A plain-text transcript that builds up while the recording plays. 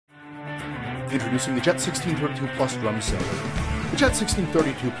Introducing the Jet 1632 Plus drum sander. The Jet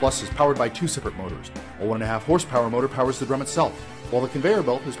 1632 Plus is powered by two separate motors. A 1.5 horsepower motor powers the drum itself, while the conveyor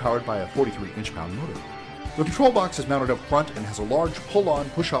belt is powered by a 43 inch-pound motor. The control box is mounted up front and has a large pull-on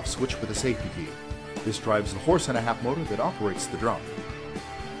push-off switch with a safety key. This drives the 1.5-horse motor that operates the drum.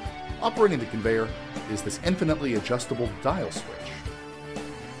 Operating the conveyor is this infinitely adjustable dial switch.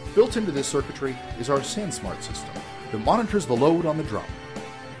 Built into this circuitry is our SandSmart system that monitors the load on the drum.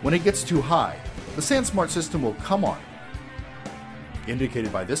 When it gets too high, the SandSmart system will come on,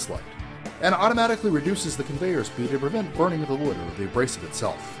 indicated by this light, and automatically reduces the conveyor speed to prevent burning of the wood or the abrasive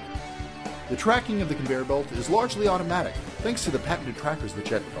itself. The tracking of the conveyor belt is largely automatic thanks to the patented trackers that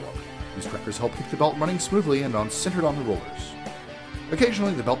Jet developed. These trackers help keep the belt running smoothly and centered on the rollers.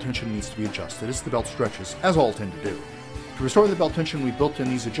 Occasionally, the belt tension needs to be adjusted as the belt stretches, as all tend to do. To restore the belt tension, we built in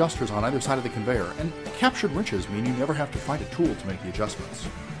these adjusters on either side of the conveyor, and captured wrenches mean you never have to find a tool to make the adjustments.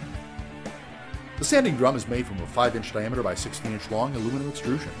 The sanding drum is made from a 5-inch diameter by 16-inch long aluminum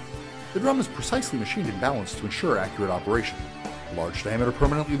extrusion. The drum is precisely machined and balanced to ensure accurate operation. Large diameter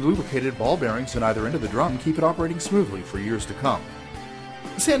permanently lubricated ball bearings on either end of the drum keep it operating smoothly for years to come.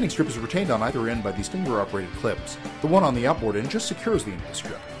 The sanding strip is retained on either end by these finger-operated clips. The one on the outboard end just secures the end of the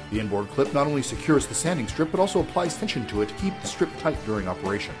strip. The inboard clip not only secures the sanding strip, but also applies tension to it to keep the strip tight during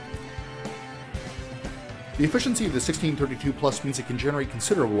operation. The efficiency of the 1632 Plus means it can generate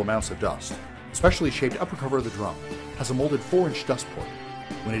considerable amounts of dust. The specially shaped upper cover of the drum has a molded 4-inch dust port.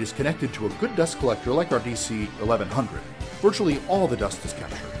 When it is connected to a good dust collector like our DC 1100, virtually all the dust is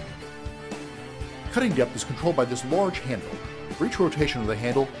captured. Cutting depth is controlled by this large handle. For each rotation of the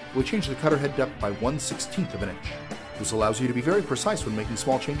handle, we'll change the cutter head depth by 1/16 of an inch. This allows you to be very precise when making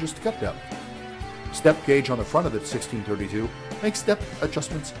small changes to cut depth. Step gauge on the front of the 1632 makes depth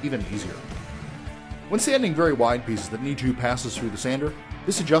adjustments even easier. When sanding very wide pieces that need 2 passes through the sander,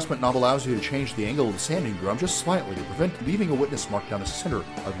 this adjustment knob allows you to change the angle of the sanding drum just slightly to prevent leaving a witness mark down the center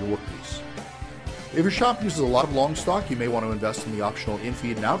of your workpiece. If your shop uses a lot of long stock, you may want to invest in the optional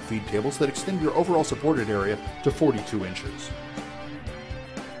in-feed and out-feed tables that extend your overall supported area to 42 inches.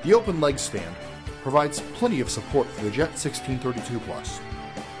 The open leg stand provides plenty of support for the Jet 1632 Plus.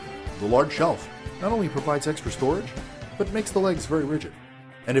 The large shelf not only provides extra storage, but makes the legs very rigid.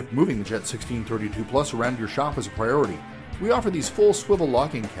 And if moving the Jet 1632 Plus around your shop is a priority, we offer these full swivel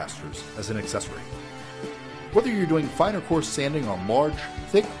locking casters as an accessory. Whether you're doing fine or coarse sanding on large,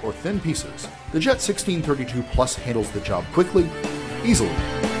 thick, or thin pieces, the Jet 1632 Plus handles the job quickly, easily,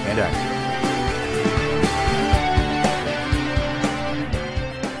 and accurately.